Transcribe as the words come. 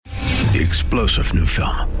The explosive new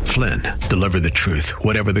film, Flynn, deliver the truth,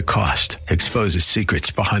 whatever the cost, exposes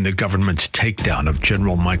secrets behind the government's takedown of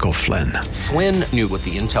General Michael Flynn. Flynn knew what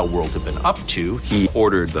the intel world had been up to. He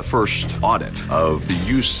ordered the first audit of the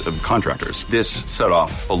use of contractors. This set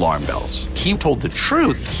off alarm bells. He told the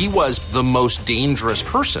truth. He was the most dangerous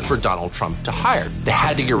person for Donald Trump to hire. They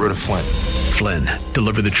had to get rid of Flynn. Flynn,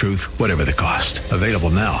 deliver the truth, whatever the cost. Available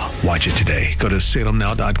now. Watch it today. Go to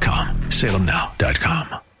salemnow.com.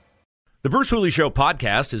 salemnow.com. The Bruce Hooley Show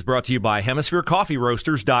podcast is brought to you by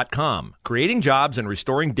HemisphereCoffeeRoasters.com. Creating jobs and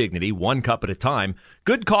restoring dignity one cup at a time.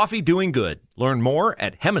 Good coffee doing good. Learn more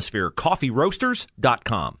at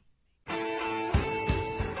HemisphereCoffeeRoasters.com.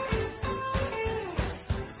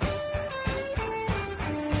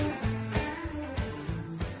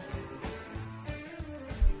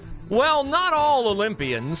 Well, not all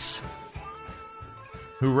Olympians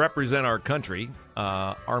who represent our country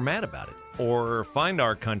are mad about it or find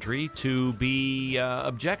our country to be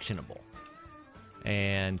objectionable.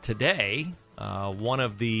 And today, one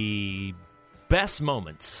of the best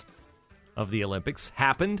moments of the Olympics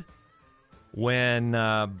happened when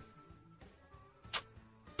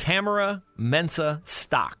Tamara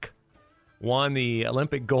Mensah-Stock won the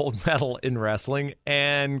Olympic gold medal in wrestling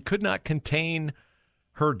and could not contain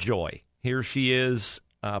her joy. Here she is,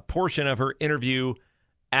 a portion of her interview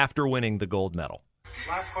after winning the gold medal.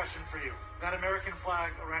 Last question for you. That American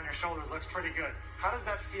flag around your shoulders looks pretty good. How does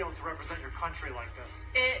that feel to represent your country like this?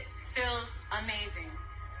 It feels amazing.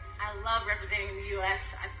 I love representing the U.S.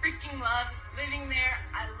 I freaking love living there.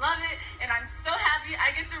 I love it, and I'm so happy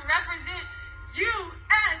I get to represent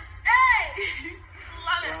USA.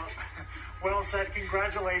 Love it. Well said.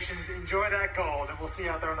 Congratulations. Enjoy that gold, and we'll see you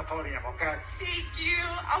out there on the podium, okay? Thank you.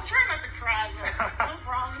 I'll try not to cry, but no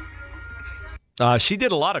promises. She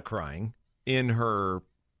did a lot of crying in her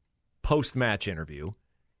post-match interview,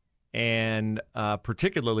 and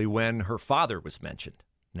particularly when her father was mentioned.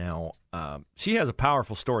 Now, she has a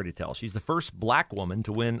powerful story to tell. She's the first black woman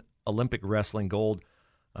to win Olympic wrestling gold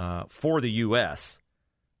for the U.S.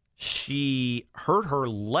 She hurt her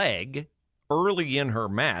leg early in her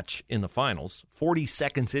match in the finals, 40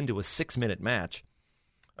 seconds into a 6-minute match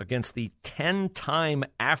against the 10-time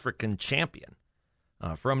African champion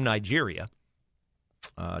from Nigeria.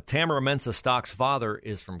 Tamara Mensah-Stock's father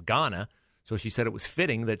is from Ghana, so she said it was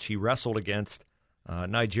fitting that she wrestled against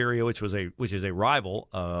Nigeria, which is a rival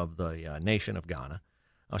of the nation of Ghana.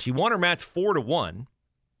 She won her match 4-1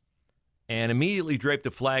 and immediately draped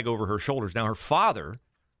a flag over her shoulders. Now, her father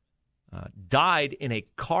died in a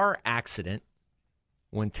car accident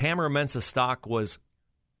when Tamara Mensah-Stock was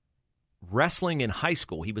wrestling in high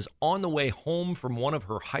school. He was on the way home from one of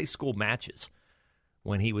her high school matches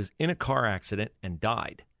when he was in a car accident and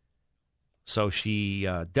died. So she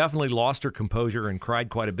definitely lost her composure and cried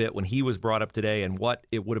quite a bit when he was brought up today and what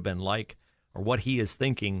it would have been like or what he is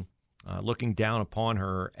thinking looking down upon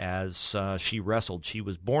her as she wrestled. She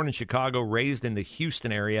was born in Chicago, raised in the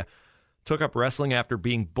Houston area, took up wrestling after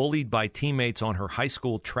being bullied by teammates on her high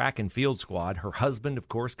school track and field squad. Her husband, of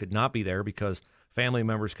course, could not be there because family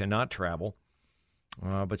members cannot travel.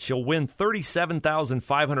 But she'll win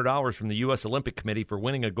 $37,500 from the U.S. Olympic Committee for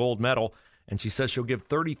winning a gold medal, and she says she'll give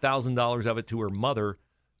 $30,000 of it to her mother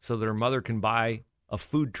so that her mother can buy a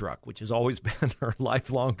food truck, which has always been her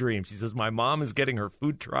lifelong dream. She says, my mom is getting her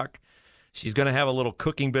food truck. She's going to have a little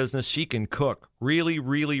cooking business. She can cook really,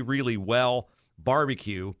 really, really well,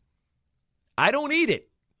 barbecue. I don't eat it,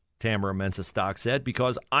 Tamara Mensah-Stock said,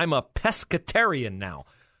 because I'm a pescatarian now.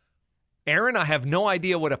 Aaron, I have no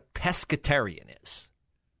idea what a pescatarian is.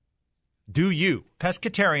 Do you?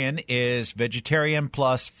 Pescatarian is vegetarian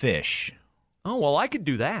plus fish. Oh, well, I could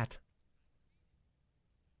do that.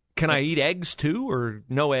 Can I eat eggs, too, or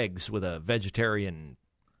no eggs with a vegetarian?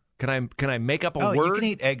 Can I make up a word? You can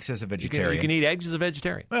eat eggs as a vegetarian. You can eat eggs as a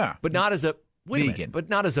vegetarian. Yeah. But not as a vegan. But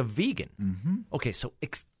not as a vegan. Mm-hmm. Okay, so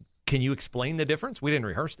can you explain the difference? We didn't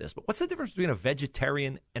rehearse this, but what's the difference between a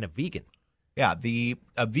vegetarian and a vegan? Yeah, a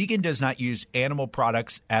vegan does not use animal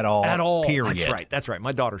products at all. At all. Period. That's right.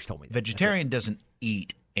 My daughter's told me that. Vegetarian doesn't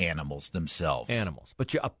eat animals themselves.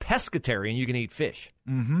 But a pescatarian, you can eat fish.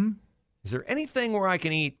 Mm-hmm. Is there anything where I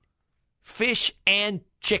can eat fish and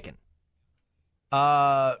chicken?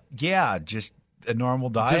 Yeah, just a normal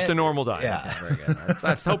diet. Just a normal diet. Yeah. Okay, very good. I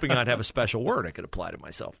was hoping I'd have a special word I could apply to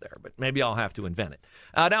myself there, but maybe I'll have to invent it.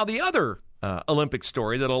 Now, the other Olympic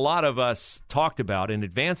story that a lot of us talked about in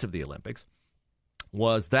advance of the Olympics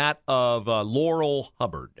was that of Laurel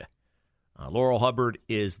Hubbard. Laurel Hubbard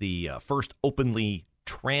is the first openly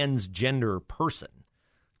transgender person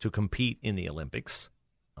to compete in the Olympics.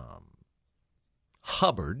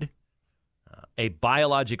 Hubbard a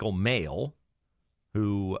biological male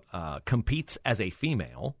who competes as a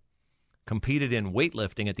female, competed in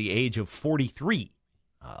weightlifting at the age of 43,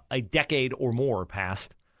 a decade or more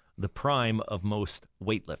past the prime of most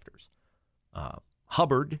weightlifters.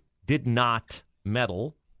 Hubbard did not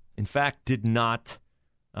medal, in fact, did not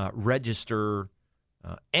register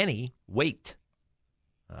any weight.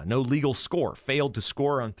 No legal score, failed to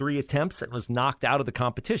score on 3 attempts and was knocked out of the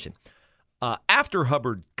competition. After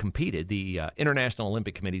Hubbard competed, the International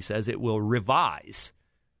Olympic Committee says it will revise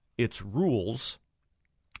its rules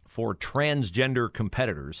for transgender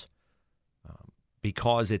competitors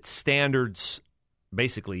because its standards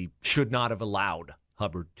basically should not have allowed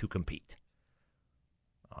Hubbard to compete.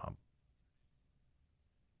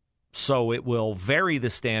 So it will vary the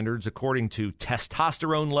standards according to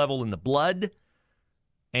testosterone level in the blood,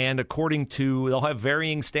 and according to, they'll have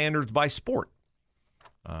varying standards by sport.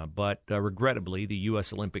 But regrettably, the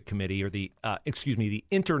U.S. Olympic Committee, or the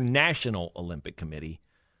International Olympic Committee,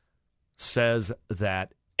 says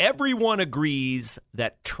that everyone agrees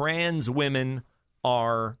that trans women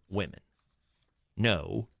are women.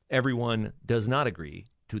 No, everyone does not agree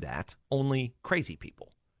to that. Only crazy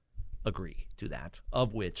people agree to that,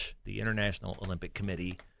 of which the International Olympic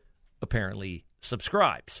Committee apparently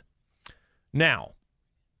subscribes. Now,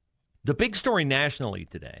 the big story nationally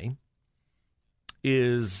today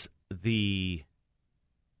is the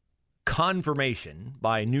confirmation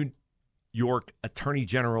by New York Attorney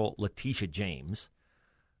General Letitia James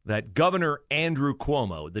that Governor Andrew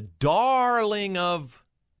Cuomo, the darling of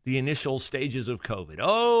the initial stages of COVID,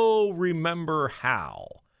 remember how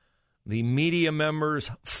the media members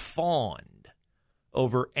fawned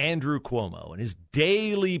over Andrew Cuomo and his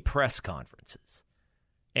daily press conferences,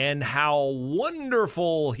 and how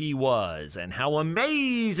wonderful he was and how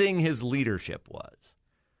amazing his leadership was.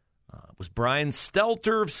 It was Brian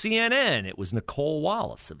Stelter of CNN. It was Nicole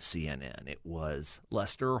Wallace of CNN. It was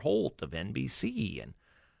Lester Holt of NBC and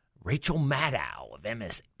Rachel Maddow of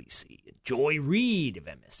MSNBC and Joy Reid of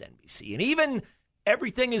MSNBC. And even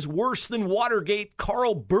Everything Is Worse Than Watergate,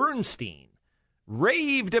 Carl Bernstein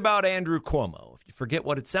raved about Andrew Cuomo. If you forget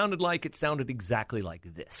what it sounded exactly like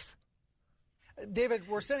this. David,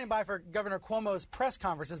 we're standing by for Governor Cuomo's press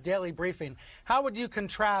conference, his daily briefing. How would you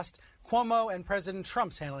contrast Cuomo and President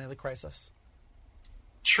Trump's handling of the crisis?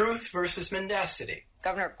 Truth versus mendacity.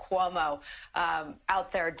 Governor Cuomo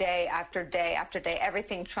out there day after day after day,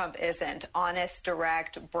 everything Trump isn't. Honest,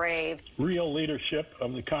 direct, brave. Real leadership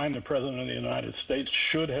of the kind the President of the United States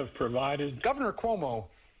should have provided. Governor Cuomo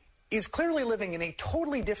is clearly living in a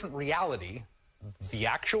totally different reality, the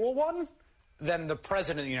actual one, than the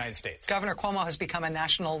President of the United States. Governor Cuomo has become a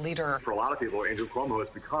national leader. For a lot of people, Andrew Cuomo has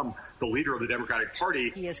become the leader of the Democratic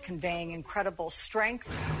Party. He is conveying incredible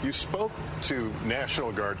strength. You spoke to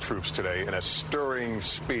National Guard troops today in a stirring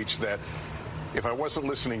speech that, if I wasn't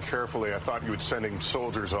listening carefully, I thought you were sending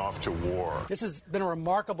soldiers off to war. This has been a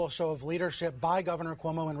remarkable show of leadership by Governor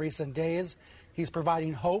Cuomo in recent days. He's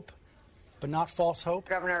providing hope, but not false hope.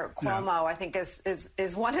 Governor Cuomo, I think,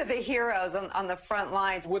 is one of the heroes on the front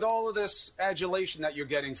lines. With all of this adulation that you're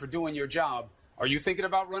getting for doing your job, are you thinking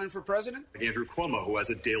about running for president? Andrew Cuomo, who has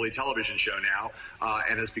a daily television show now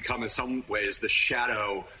and has become in some ways the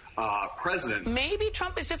shadow president. Maybe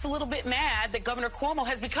Trump is just a little bit mad that Governor Cuomo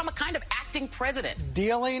has become a kind of acting president.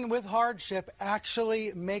 Dealing with hardship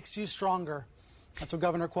actually makes you stronger. That's what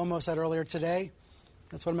Governor Cuomo said earlier today.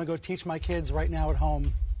 That's what I'm going to go teach my kids right now at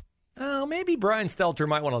home. Oh, maybe Brian Stelter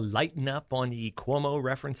might want to lighten up on the Cuomo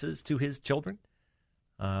references to his children.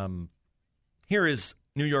 Here is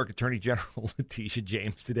New York Attorney General Letitia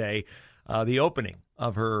James today, the opening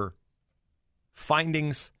of her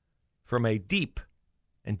findings from a deep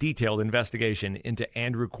and detailed investigation into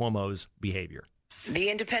Andrew Cuomo's behavior. The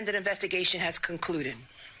independent investigation has concluded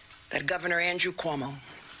that Governor Andrew Cuomo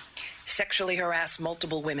sexually harassed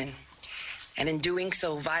multiple women and in doing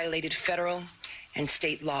so violated federal and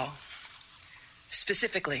state law.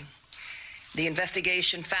 Specifically, the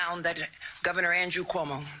investigation found that Governor Andrew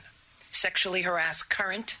Cuomo sexually harassed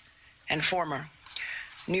current and former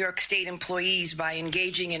New York State employees by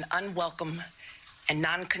engaging in unwelcome and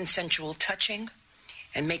non-consensual touching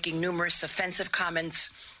and making numerous offensive comments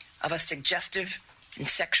of a suggestive and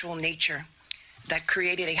sexual nature that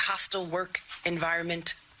created a hostile work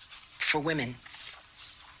environment for women.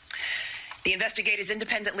 The investigators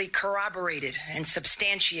independently corroborated and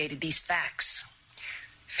substantiated these facts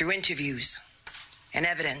through interviews and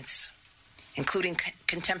evidence, including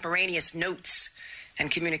contemporaneous notes and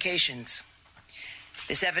communications.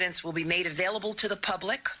 This evidence will be made available to the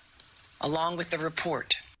public along with the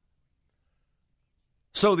report.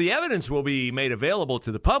 So the evidence will be made available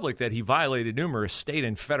to the public that he violated numerous state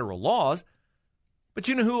and federal laws. But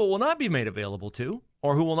you know who it will not be made available to,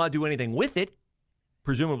 or who will not do anything with it,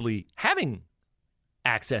 presumably having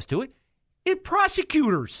access to it?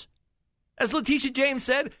 Prosecutors. As Letitia James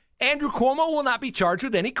said, Andrew Cuomo will not be charged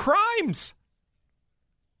with any crimes.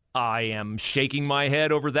 I am shaking my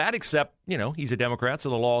head over that, except, he's a Democrat, so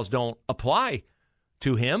the laws don't apply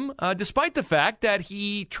to him, despite the fact that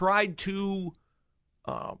he tried to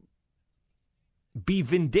be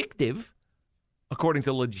vindictive, according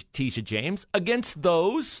to Letitia James, against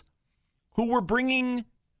those who were bringing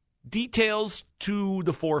details to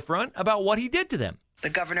the forefront about what he did to them. The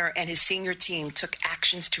governor and his senior team took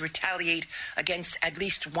actions to retaliate against at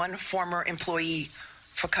least one former employee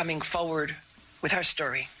for coming forward with her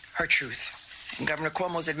story, her truth. And Governor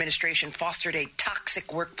Cuomo's administration fostered a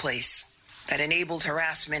toxic workplace that enabled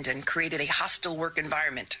harassment and created a hostile work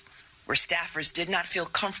environment where staffers did not feel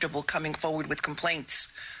comfortable coming forward with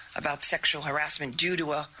complaints about sexual harassment due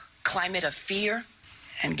to a climate of fear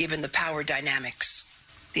and given the power dynamics.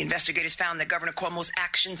 The investigators found that Governor Cuomo's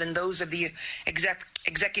actions and those of the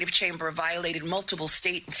executive chamber violated multiple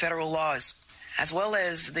state and federal laws, as well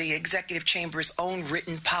as the executive chamber's own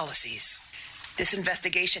written policies. This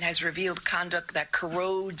investigation has revealed conduct that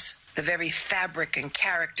corrodes the very fabric and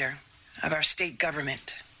character of our state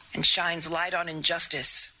government and shines light on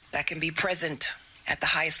injustice that can be present at the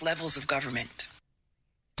highest levels of government.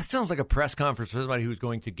 That sounds like a press conference for somebody who's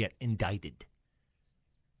going to get indicted.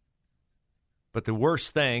 But the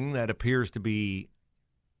worst thing that appears to be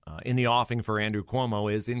in the offing for Andrew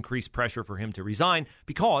Cuomo is increased pressure for him to resign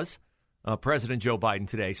because President Joe Biden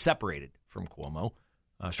today separated from Cuomo.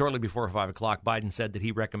 Shortly before 5 o'clock, Biden said that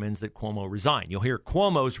he recommends that Cuomo resign. You'll hear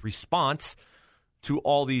Cuomo's response to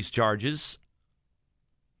all these charges.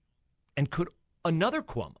 And could another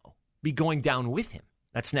Cuomo be going down with him?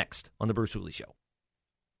 That's next on The Bruce Hooley Show.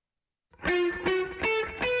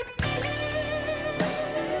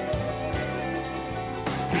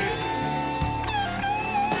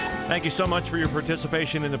 Thank you so much for your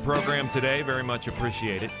participation in the program today. Very much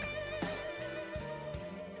appreciated.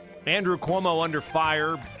 Andrew Cuomo under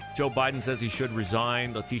fire. Joe Biden says he should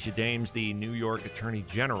resign. Letitia James, the New York Attorney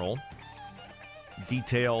General,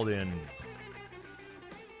 detailed in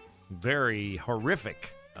very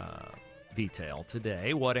horrific detail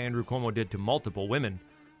today what Andrew Cuomo did to multiple women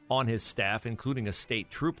on his staff, including a state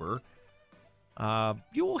trooper.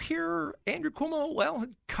 You will hear Andrew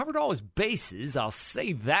Cuomo, covered all his bases. I'll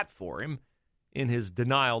say that for him in his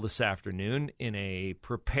denial this afternoon in a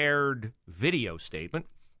prepared video statement.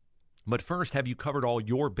 But first, have you covered all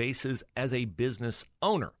your bases as a business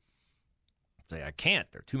owner? Say, I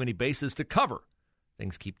can't. There are too many bases to cover.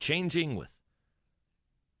 Things keep changing with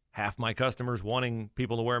half my customers wanting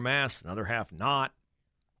people to wear masks, another half not.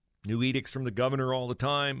 New edicts from the governor all the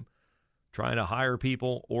time. Trying to hire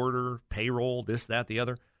people, order, payroll, this, that, the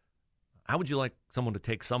other. How would you like someone to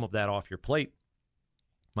take some of that off your plate?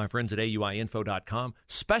 My friends at AUIinfo.com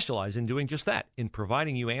specialize in doing just that, in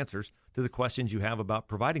providing you answers to the questions you have about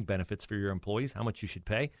providing benefits for your employees, how much you should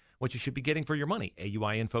pay, what you should be getting for your money.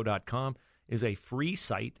 AUIinfo.com is a free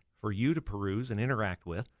site for you to peruse and interact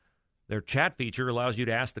with. Their chat feature allows you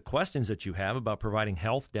to ask the questions that you have about providing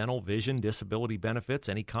health, dental, vision, disability benefits,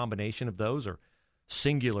 any combination of those or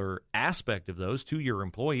singular aspect of those to your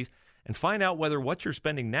employees, and find out whether what you're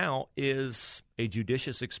spending now is a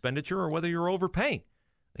judicious expenditure or whether you're overpaying.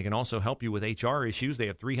 They can also help you with HR issues. They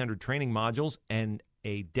have 300 training modules and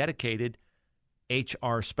a dedicated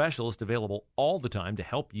HR specialist available all the time to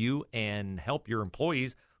help you and help your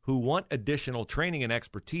employees who want additional training and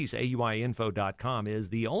expertise. AUIinfo.com is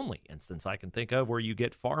the only instance I can think of where you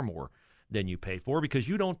get far more than you pay for because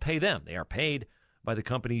you don't pay them. They are paid by the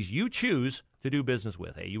companies you choose to do business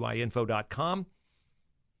with. AUIinfo.com.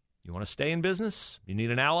 You want to stay in business? You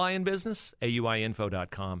need an ally in business?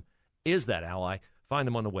 AUIinfo.com is that ally. Find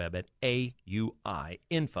them on the web at AUIinfo.com.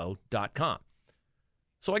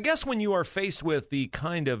 So I guess when you are faced with the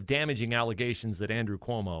kind of damaging allegations that Andrew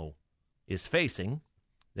Cuomo is facing,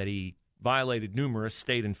 that he violated numerous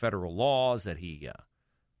state and federal laws, that he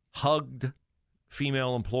hugged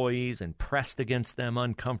female employees and pressed against them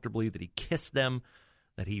uncomfortably, that he kissed them,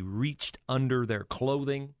 that he reached under their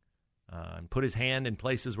clothing and put his hand in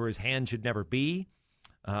places where his hand should never be.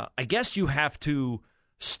 I guess you have to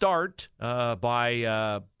start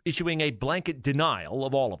by issuing a blanket denial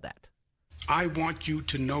of all of that. I want you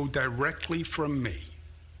to know directly from me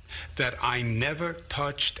that I never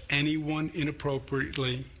touched anyone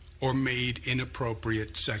inappropriately or made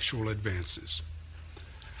inappropriate sexual advances.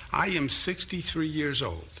 I am 63 years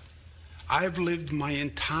old. I've lived my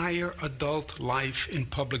entire adult life in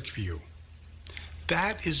public view.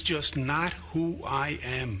 That is just not who I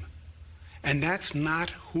am. And that's not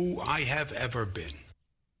who I have ever been.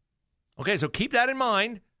 Okay, so keep that in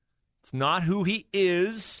mind. It's not who he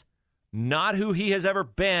is, not who he has ever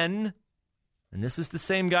been. And this is the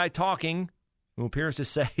same guy talking who appears to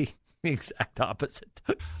say the exact opposite.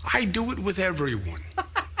 I do it with everyone.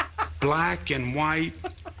 Black and white,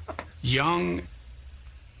 young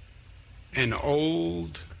and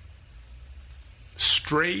old,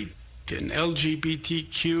 straight and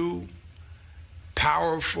LGBTQ,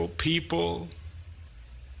 powerful people,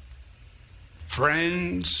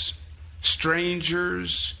 friends,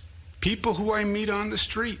 strangers, people who I meet on the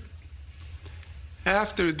street.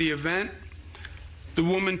 After the event, the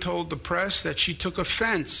woman told the press that she took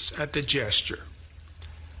offense at the gesture.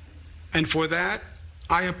 And for that,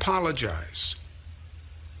 I apologize.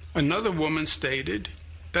 Another woman stated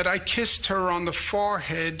that I kissed her on the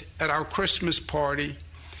forehead at our Christmas party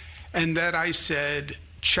and that I said,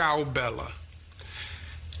 "Ciao, Bella."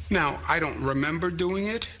 Now, I don't remember doing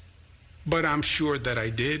it, but I'm sure that I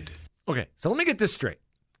did. Okay, so let me get this straight.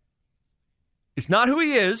 It's not who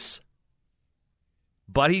he is,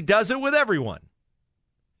 but he does it with everyone.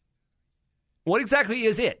 What exactly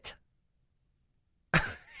is it?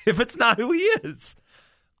 If it's not who he is.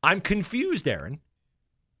 I'm confused, Aaron.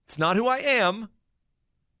 It's not who I am,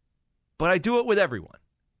 but I do it with everyone.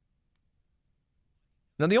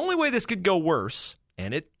 Now, the only way this could go worse,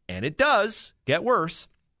 and it does get worse,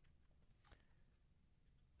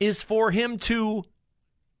 is for him to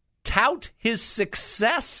tout his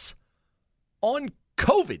success on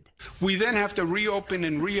COVID. We then have to reopen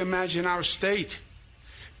and reimagine our state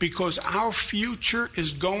because our future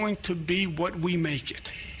is going to be what we make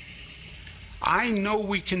it. I know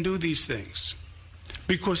we can do these things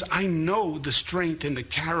because I know the strength and the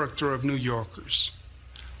character of New Yorkers.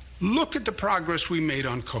 Look at the progress we made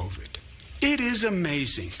on COVID. It is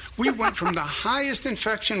amazing. We went from the highest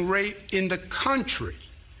infection rate in the country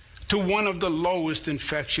to one of the lowest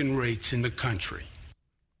infection rates in the country.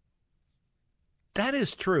 That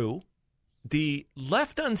is true. The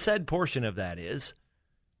left unsaid portion of that is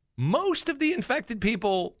most of the infected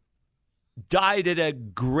people died at a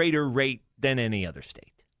greater rate than any other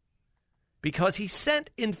state because he sent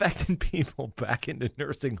infected people back into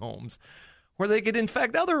nursing homes where they could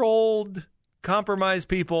infect other old, compromised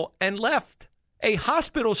people and left a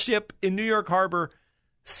hospital ship in New York Harbor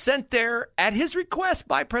sent there at his request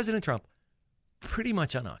by President Trump pretty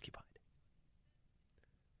much unoccupied.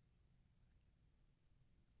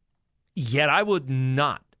 Yet I would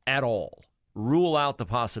not at all rule out the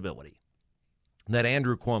possibility that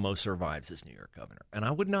Andrew Cuomo survives as New York governor. And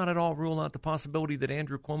I would not at all rule out the possibility that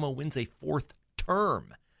Andrew Cuomo wins a fourth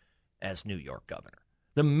term as New York governor.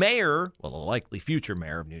 The mayor, well, the likely future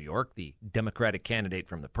mayor of New York, the Democratic candidate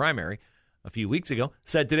from the primary a few weeks ago,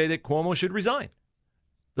 said today that Cuomo should resign.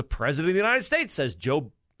 The president of the United States says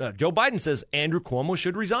Joe Biden says Andrew Cuomo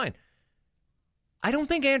should resign. I don't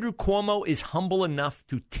think Andrew Cuomo is humble enough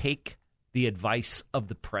to take the advice of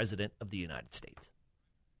the president of the United States.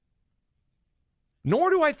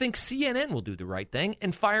 Nor do I think CNN will do the right thing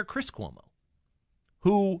and fire Chris Cuomo,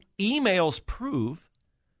 who emails prove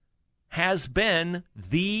has been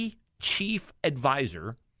the chief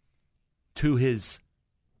advisor to his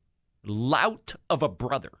lout of a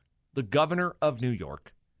brother, the governor of New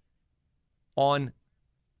York, on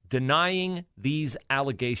denying these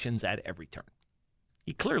allegations at every turn.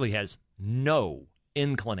 He clearly has no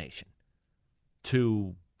inclination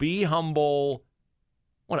to be humble.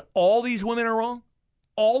 What, all these women are wrong?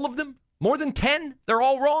 All of them? More than 10? They're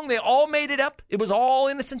all wrong? They all made it up? It was all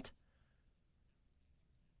innocent?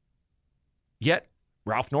 Yet,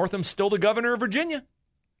 Ralph Northam's still the governor of Virginia.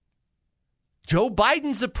 Joe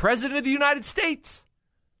Biden's the president of the United States.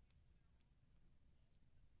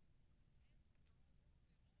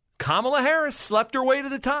 Kamala Harris slept her way to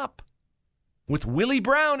the top with Willie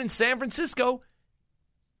Brown in San Francisco.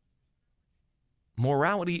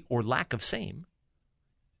 Morality or lack of same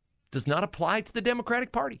does not apply to the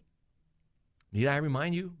Democratic Party. Need I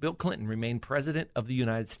remind you, Bill Clinton remained president of the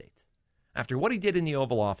United States after what he did in the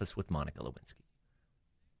Oval Office with Monica Lewinsky.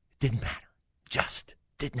 It didn't matter. Just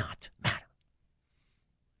did not matter.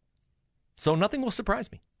 So nothing will surprise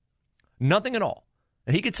me. Nothing at all.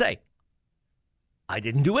 And he could say, I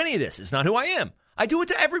didn't do any of this. It's not who I am. I do it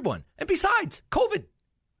to everyone. And besides, COVID.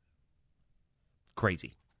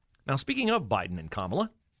 Crazy. Now, speaking of Biden and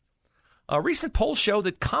Kamala, recent polls show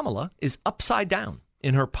that Kamala is upside down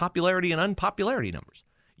in her popularity and unpopularity numbers.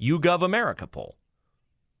 YouGov America poll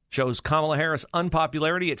shows Kamala Harris'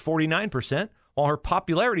 unpopularity at 49%, while her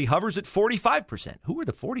popularity hovers at 45%. Who are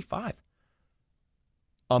the 45?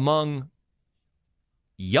 Among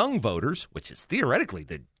young voters, which is theoretically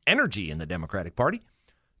the energy in the Democratic Party,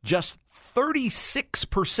 just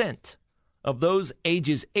 36% of those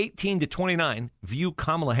ages 18 to 29 view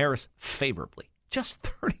Kamala Harris favorably. Just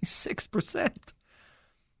 36%.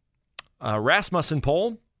 Rasmussen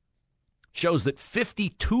poll shows that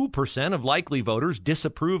 52% of likely voters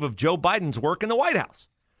disapprove of Joe Biden's work in the White House.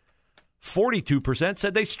 42%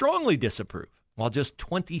 said they strongly disapprove, while just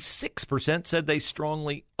 26% said they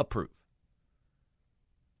strongly approve.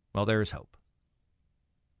 Well, there's hope.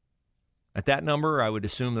 At that number, I would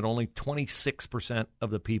assume that only 26%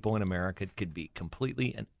 of the people in America could be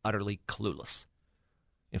completely and utterly clueless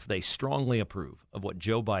if they strongly approve of what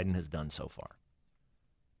Joe Biden has done so far.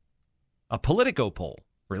 A Politico poll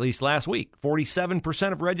released last week,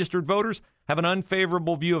 47% of registered voters have an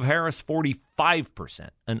unfavorable view of Harris, 45%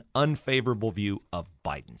 an unfavorable view of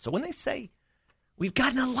Biden. So when they say, we've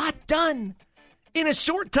gotten a lot done in a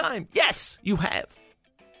short time, yes, you have.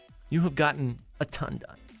 You have gotten a ton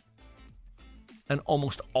done. And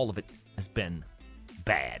almost all of it has been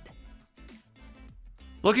bad.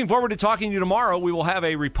 Looking forward to talking to you tomorrow. We will have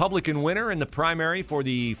a Republican winner in the primary for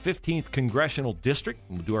the 15th Congressional District.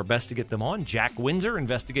 We'll do our best to get them on. Jack Windsor,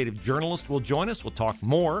 investigative journalist, will join us. We'll talk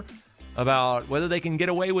more about whether they can get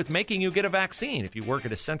away with making you get a vaccine if you work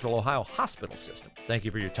at a Central Ohio hospital system. Thank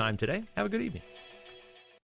you for your time today. Have a good evening.